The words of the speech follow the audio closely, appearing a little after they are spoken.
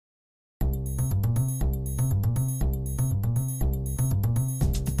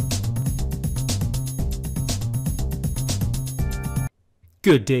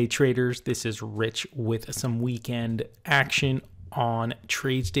Good day, traders. This is Rich with some weekend action on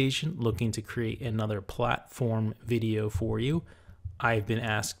Tradestation, looking to create another platform video for you. I've been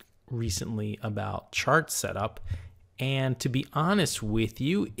asked recently about chart setup, and to be honest with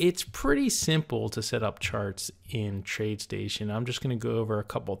you, it's pretty simple to set up charts in Tradestation. I'm just going to go over a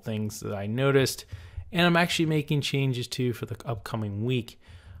couple things that I noticed, and I'm actually making changes too for the upcoming week.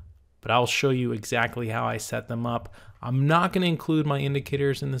 But I'll show you exactly how I set them up. I'm not going to include my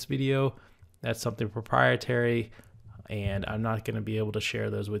indicators in this video. That's something proprietary, and I'm not going to be able to share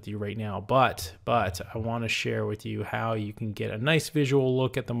those with you right now. But I want to share with you how you can get a nice visual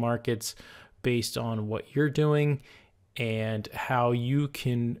look at the markets based on what you're doing and how you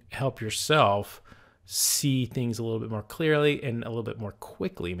can help yourself see things a little bit more clearly and a little bit more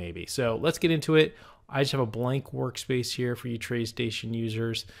quickly maybe. So let's get into it. I just have a blank workspace here for you Tradestation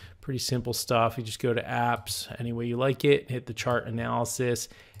users. Pretty simple stuff. You just go to apps, any way you like it, hit the chart analysis.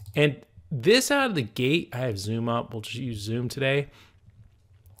 And this out of the gate, I have zoom up. We'll just use zoom today.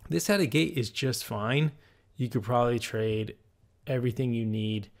 This out of the gate is just fine. You could probably trade everything you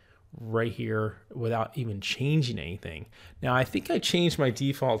need right here without even changing anything. Now, I think I changed my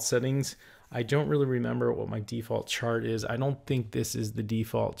default settings. I don't really remember what my default chart is. I don't think this is the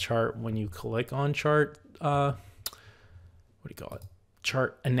default chart when you click on chart, what do you call it?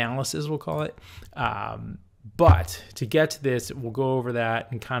 Chart analysis, we'll call it. But to get to this, we'll go over that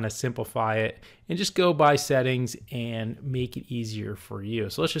and kind of simplify it and just go by settings and make it easier for you.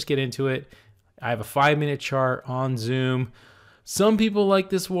 So let's just get into it. I have a 5-minute chart on Zoom. Some people like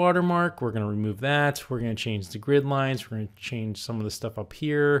this watermark. We're going to remove that. We're going to change the grid lines. We're going to change some of the stuff up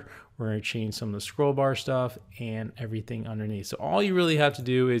here. We're going to change some of the scroll bar stuff and everything underneath. So all you really have to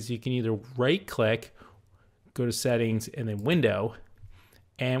do is you can either right click, go to settings, and then window.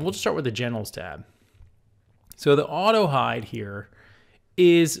 And we'll just start with the generals tab. So the auto hide here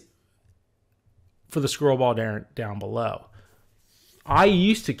is for the scroll bar down below. I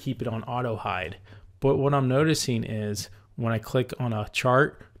used to keep it on auto hide, but what I'm noticing is when I click on a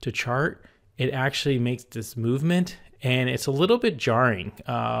chart to chart, it actually makes this movement, and it's a little bit jarring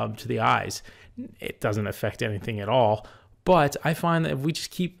to the eyes. It doesn't affect anything at all, but I find that if we just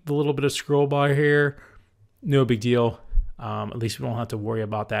keep the little bit of scroll bar here, no big deal. At least we don't have to worry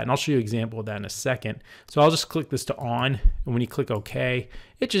about that. And I'll show you an example of that in a second. So I'll just click this to on, and when you click OK,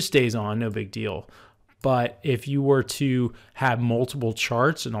 it just stays on, no big deal. But if you were to have multiple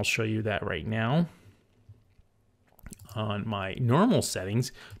charts, and I'll show you that right now, on my normal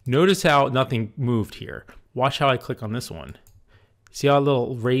settings, notice how nothing moved here. Watch how I click on this one. See how a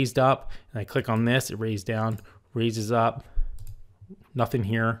little raised up, and I click on this, it raised down, raises up, nothing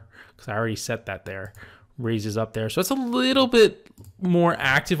here, because I already set that there, raises up there. So it's a little bit more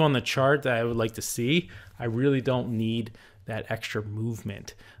active on the chart that I would like to see. I really don't need that extra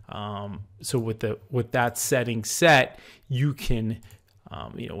movement. So with that setting set, you can,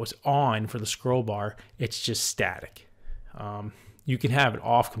 what's on for the scroll bar, it's just static. You can have it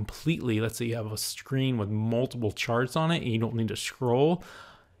off completely. Let's say you have a screen with multiple charts on it and you don't need to scroll.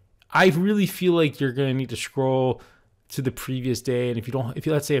 I really feel like you're going to need to scroll to the previous day. And if you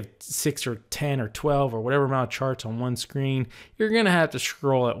let's say you have 6 or 10 or 12 or whatever amount of charts on one screen, you're going to have to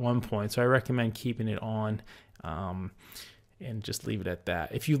scroll at one point. So I recommend keeping it on, and just leave it at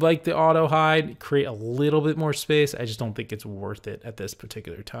that. If you like the auto hide, create a little bit more space. I just don't think it's worth it at this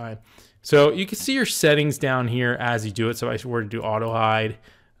particular time. So you can see your settings down here as you do it. So if I were to do auto hide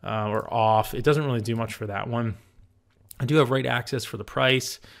or off, it doesn't really do much for that one. I do have right access for the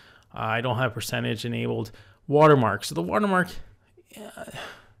price. I don't have percentage enabled. Watermarks. So the watermark, they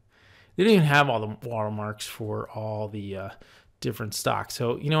don't even have all the watermarks for all the different stocks.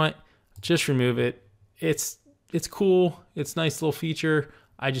 So you know what? Just remove it. It's cool. It's a nice little feature.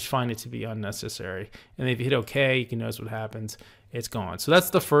 I just find it to be unnecessary. And if you hit OK, you can notice what happens. It's gone. So that's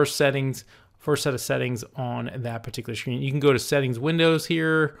the first set of settings on that particular screen. You can go to settings windows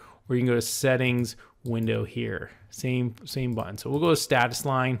here, or you can go to settings window here. Same button. So we'll go to status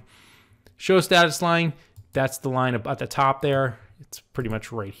line. Show status line. That's the line at the top there. It's pretty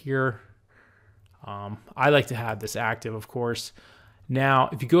much right here. I like to have this active, of course. Now,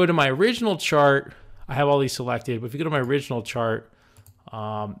 if you go to my original chart, I have all these selected, but if you go to my original chart,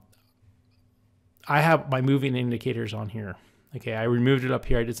 I have my moving indicators on here. Okay, I removed it up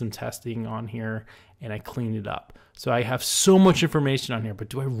here. I did some testing on here, and I cleaned it up. So I have so much information on here, but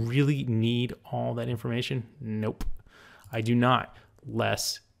do I really need all that information? Nope, I do not.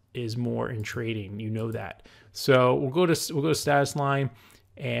 Less is more in trading. You know that. So we'll go to status line,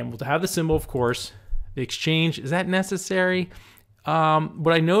 and we'll have the symbol, of course. The exchange, is that necessary?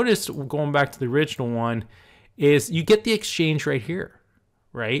 What I noticed going back to the original one is you get the exchange right here.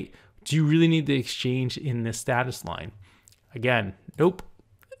 right? Do you really need the exchange in this status line? Again, nope.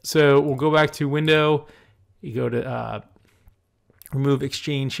 So we'll go back to window. You go to remove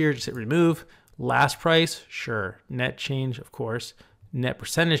exchange here, just hit remove. Last price, sure. Net change, of course. Net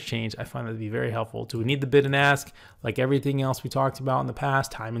percentage change, I find that to be very helpful. Do we need the bid and ask? Like everything else we talked about in the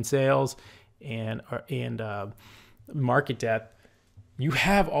past, time and sales and market depth, you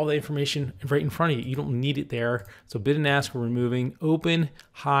have all the information right in front of you. You don't need it there. So bid and ask, we're removing. Open,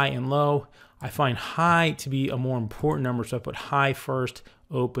 high, and low. I find high to be a more important number, so I put high first,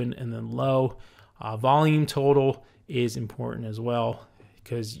 open, and then low. Volume total is important as well,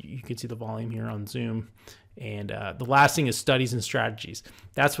 because you can see the volume here on Zoom. And the last thing is studies and strategies.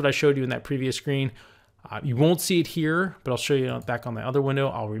 That's what I showed you in that previous screen. You won't see it here, but I'll show you back on the other window.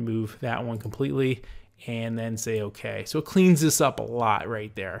 I'll remove that one completely and then say okay. So it cleans this up a lot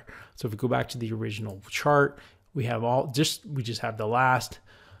right there. So if we go back to the original chart, we have we just have the last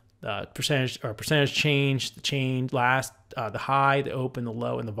percentage change, the change last, the high, the open, the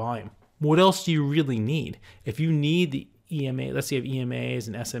low, and the volume. What else do you really need? If you need the EMA, let's say you have EMAs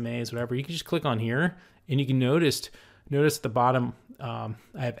and SMAs, whatever, you can just click on here and you can notice at the bottom, I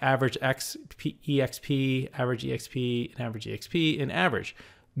have average EXP, average EXP, and average EXP, and average.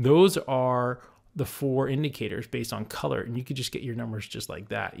 Those are the 4 indicators based on color, and you could just get your numbers just like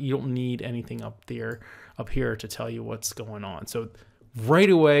that. You don't need anything up here to tell you what's going on. So right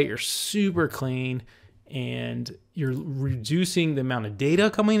away, you're super clean and you're reducing the amount of data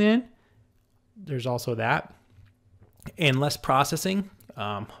coming in. There's also that, and less processing,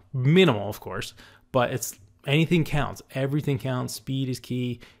 minimal of course, but it's anything counts. Everything counts. Speed is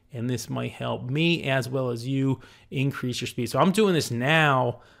key, and this might help me as well as you increase your speed. So I'm doing this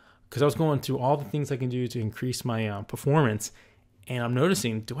now because I was going through all the things I can do to increase my performance, and I'm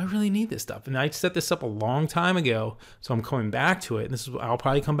noticing, do I really need this stuff? And I set this up a long time ago, so I'm coming back to it. And I'll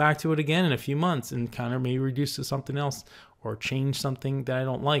probably come back to it again in a few months and kind of maybe reduce to something else, or change something that I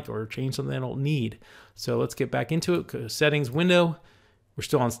don't like, or change something I don't need. So let's get back into it. Go to settings window. We're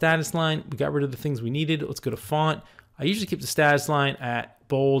still on status line. We got rid of the things we needed. Let's go to font. I usually keep the status line at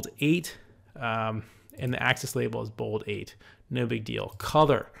bold 8, and the axis label is bold 8. No big deal.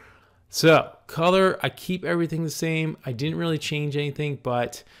 Color. So color, I keep everything the same. I didn't really change anything,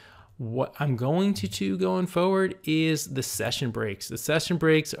 but what I'm going to do going forward is the session breaks. The session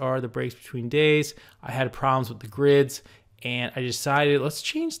breaks are the breaks between days. I had problems with the grids, and I decided let's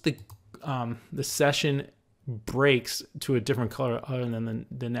change the session breaks to a different color other than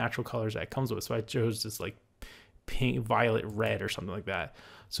the natural colors that it comes with. So I chose this like pink, violet, red, or something like that.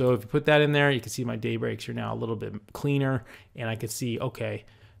 So if you put that in there, you can see my day breaks are now a little bit cleaner, and I can see, okay,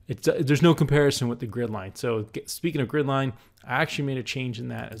 there's no comparison with the grid line. So speaking of grid line, I actually made a change in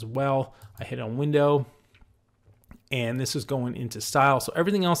that as well. I hit on window, and this is going into style. So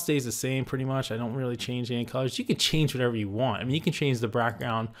everything else stays the same pretty much. I don't really change any colors. You can change whatever you want. I mean, you can change the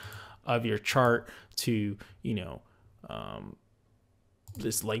background of your chart to, you know,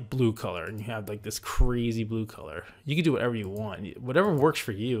 this light blue color, and you have like this crazy blue color. You can do whatever you want. Whatever works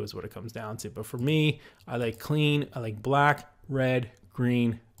for you is what it comes down to. But for me, I like clean. I like black, red,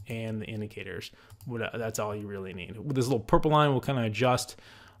 green, and the indicators. That's all you really need. With this little purple line, we'll kind of adjust.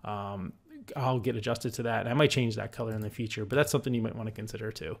 I'll get adjusted to that. I might change that color in the future, but that's something you might want to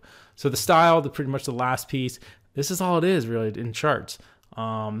consider too. So the style, pretty much the last piece, this is all it is really in charts.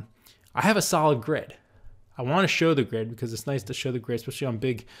 I have a solid grid. I want to show the grid because it's nice to show the grid, especially on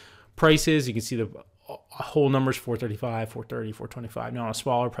big prices. You can see the whole numbers, 435, 430, 425. Now on a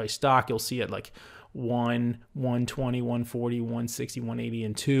smaller price stock, you'll see it like 1, 120, 140, 160, 180,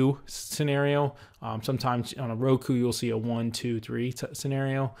 and 2 scenario. Sometimes on a Roku, you'll see a 1, 2, 3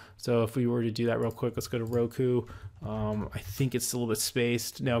 scenario. So if we were to do that real quick, let's go to Roku. I think it's a little bit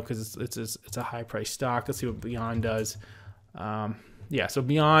spaced. No, because it's a high price stock. Let's see what Beyond does. Yeah, so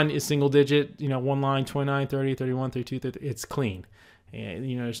Beyond is single digit, you know, one line, 29, 30, 31, 32, 30. It's clean. And,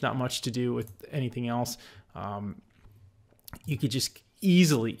 you know, there's not much to do with anything else. You could just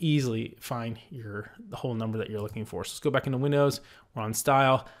easily find the whole number that you're looking for. So let's go back into Windows. We're on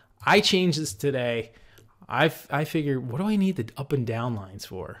style. I changed this today. I figured, what do I need the up and down lines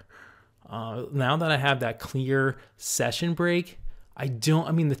for? Now that I have that clear session break, I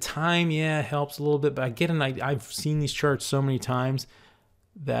mean, the time, yeah, helps a little bit, but I get I've seen these charts so many times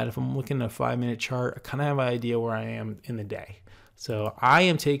that if I'm looking at a 5-minute chart, I kind of have an idea where I am in the day. So I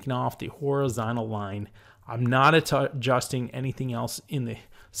am taking off the horizontal line. I'm not adjusting anything else in the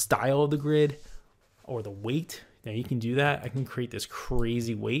style of the grid or the weight. Now you can do that. I can create this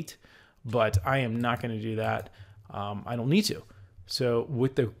crazy weight, but I am not going to do that. I don't need to. So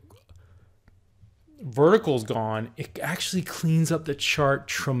with the vertical's gone, it actually cleans up the chart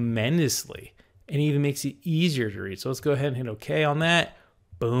tremendously and even makes it easier to read. So let's go ahead and hit OK on that.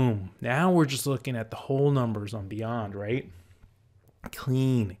 Boom. Now we're just looking at the whole numbers on Beyond, right?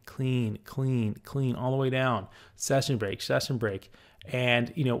 Clean, clean, clean, clean, all the way down. Session break, session break.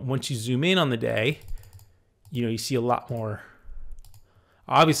 And, you know, once you zoom in on the day, you know, you see a lot more.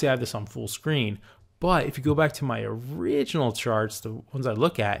 Obviously, I have this on full screen. But if you go back to my original charts, the ones I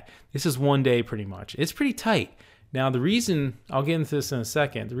look at, this is one day pretty much. It's pretty tight. Now, the reason, I'll get into this in a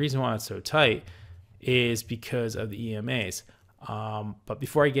second, the reason why it's so tight is because of the EMAs. But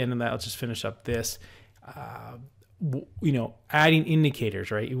before I get into that, let's just finish up this. You know, adding indicators,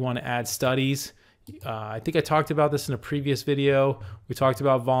 right? You want to add studies. I think I talked about this in a previous video. We talked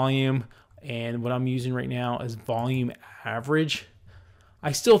about volume, and what I'm using right now is volume average.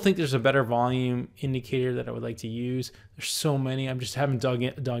 I still think there's a better volume indicator that I would like to use. There's so many. I just haven't dug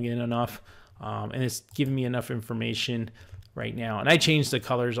in enough, and it's giving me enough information right now. And I changed the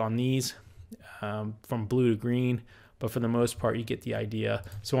colors on these from blue to green, but for the most part, you get the idea.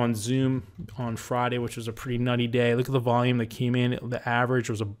 So on Zoom on Friday, which was a pretty nutty day, look at the volume that came in. The average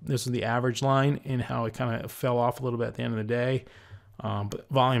was this is the average line, and how it kind of fell off a little bit at the end of the day. But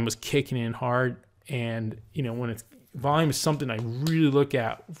volume was kicking in hard, and you know, when it's volume is something I really look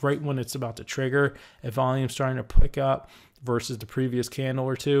at right when it's about to trigger. If volume's starting to pick up versus the previous candle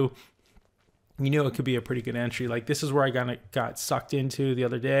or two, you know it could be a pretty good entry. Like this is where I got sucked into the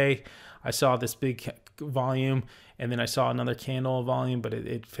other day. I saw this big volume, and then I saw another candle of volume, but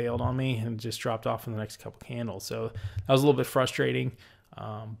it failed on me and just dropped off in the next couple candles. So that was a little bit frustrating,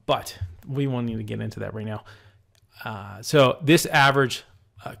 but we won't need to get into that right now. So this average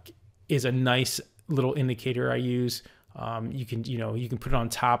is a nice little indicator I use. You can put it on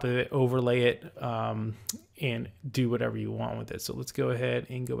top of it, overlay it, and do whatever you want with it. So let's go ahead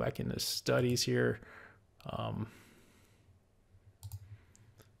and go back into studies here,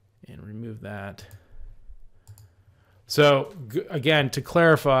 and remove that. So again, to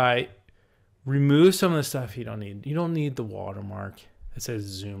clarify, remove some of the stuff you don't need. You don't need the watermark that says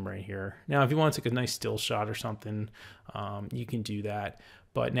zoom right here. Now, if you want to take a nice still shot or something, you can do that.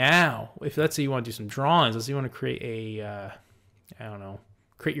 But now, if let's say you want to do some drawings, let's say you want to create a,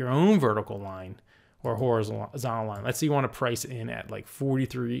 create your own vertical line or horizontal line. Let's say you want to price in at like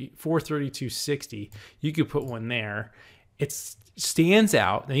 432.60. You could put one there. It stands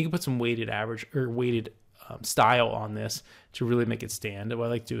out. Then you can put some weighted average or weighted style on this to really make it stand. What I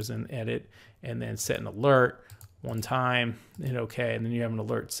like to do is then edit and then set an alert one time, hit OK, and then you have an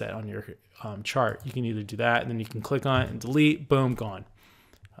alert set on your chart. You can either do that, and then you can click on it and delete, boom, gone.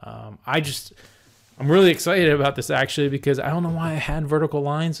 I'm really excited about this actually, because I don't know why I had vertical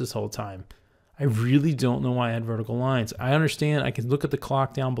lines this whole time. I really don't know why I had vertical lines. I understand I can look at the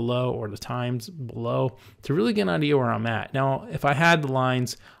clock down below or the times below to really get an idea where I'm at. Now, if I had the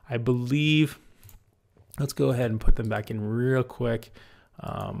lines, I believe, let's go ahead and put them back in real quick.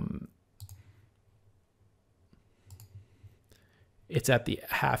 It's at the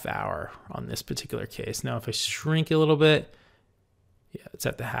half hour on this particular case. Now, if I shrink a little bit, yeah, it's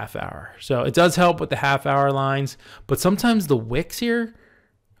at the half hour. So it does help with the half hour lines, but sometimes the wicks here,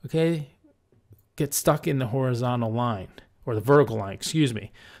 okay, get stuck in the horizontal line or the vertical line, excuse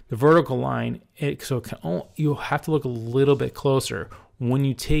me. The vertical line, you'll have to look a little bit closer. When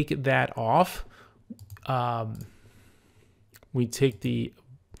you take that off, we take the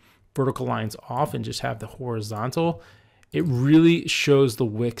vertical lines off and just have the horizontal, it really shows the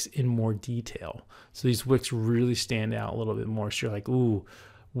wicks in more detail. So these wicks really stand out a little bit more. So you're like, ooh,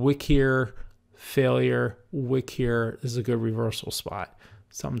 wick here, failure, wick here. This is a good reversal spot.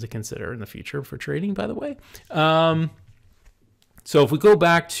 Something to consider in the future for trading, by the way. So if we go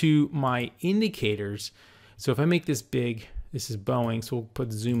back to my indicators, so if I make this big, this is Boeing, so we'll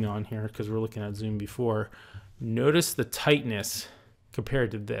put zoom on here because we're looking at zoom before. Notice the tightness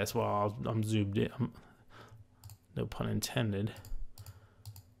compared to this. Well, I'm zoomed in. No pun intended.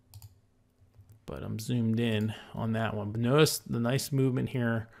 But I'm zoomed in on that one. But notice the nice movement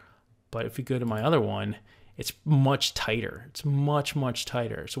here. But if we go to my other one, it's much tighter. It's much, much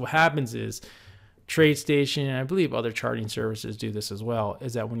tighter. So what happens is Tradestation, and I believe other charting services do this as well,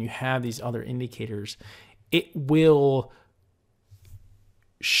 is that when you have these other indicators, it will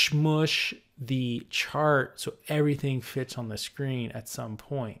smush the chart so everything fits on the screen at some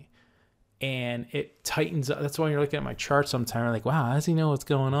point. And it tightens up. That's why you're looking at my chart sometimes, you're like, wow, how does he know what's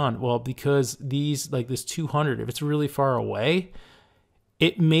going on? Well, because these, like this 200, if it's really far away,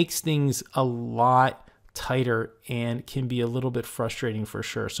 it makes things a lot tighter and can be a little bit frustrating for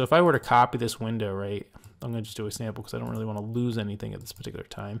sure. So if I were to copy this window, right, I'm going to just do a sample because I don't really want to lose anything at this particular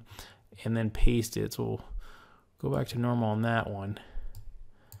time. and then paste it. So we'll go back to normal on that one.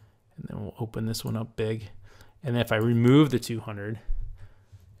 And then we'll open this one up big. And then if I remove the 200,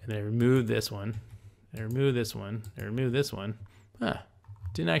 and then I remove this one, and I remove this one, and I remove this one,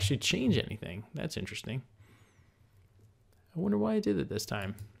 didn't actually change anything. That's interesting. I wonder why I did it this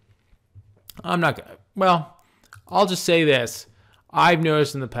time. I'm not gonna, well, I'll just say this. I've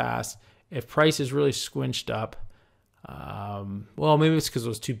noticed in the past, if price is really squinched up, well, maybe it's because it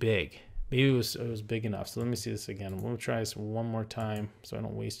was too big. Maybe it was big enough. So let me see this again. We'll try this one more time so I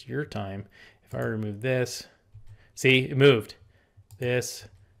don't waste your time. If I remove this, see, it moved. This,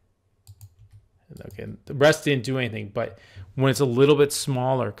 okay, the rest didn't do anything. But when it's a little bit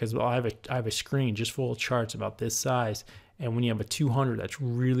smaller, because I have a screen just full of charts about this size, and when you have a 200 that's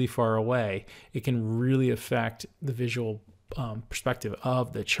really far away, it can really affect the visual perspective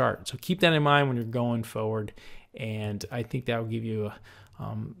of the chart. So keep that in mind when you're going forward, and I think that will give you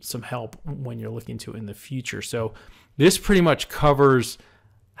some help when you're looking to it in the future. So this pretty much covers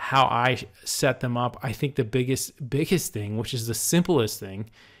how I set them up. I think the biggest thing, which is the simplest thing,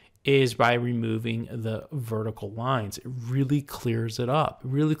 is by removing the vertical lines. It really clears it up.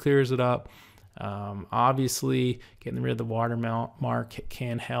 Obviously, getting rid of the watermark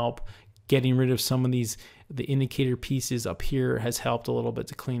can help. Getting rid of some of the indicator pieces up here has helped a little bit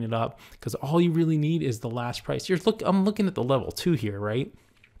to clean it up, because all you really need is the last price. I'm looking at the level 2 here, right?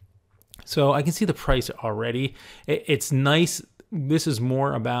 So I can see the price already. It's nice. This is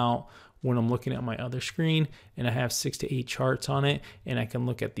more about when I'm looking at my other screen and I have 6 to 8 charts on it, and I can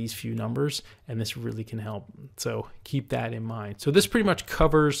look at these few numbers, and this really can help. So keep that in mind. So this pretty much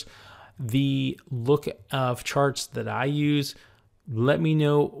covers the look of charts that I use. Let me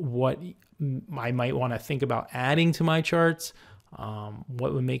know what I might want to think about adding to my charts,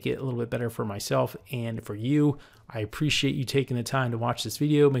 what would make it a little bit better for myself and for you. I appreciate you taking the time to watch this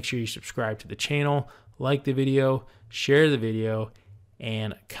video. Make sure you subscribe to the channel, like the video, share the video,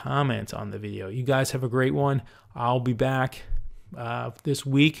 and comment on the video. You guys have a great one. I'll be back this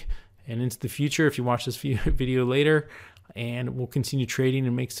week and into the future if you watch this video later, and we'll continue trading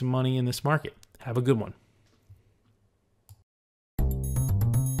and make some money in this market. Have a good one.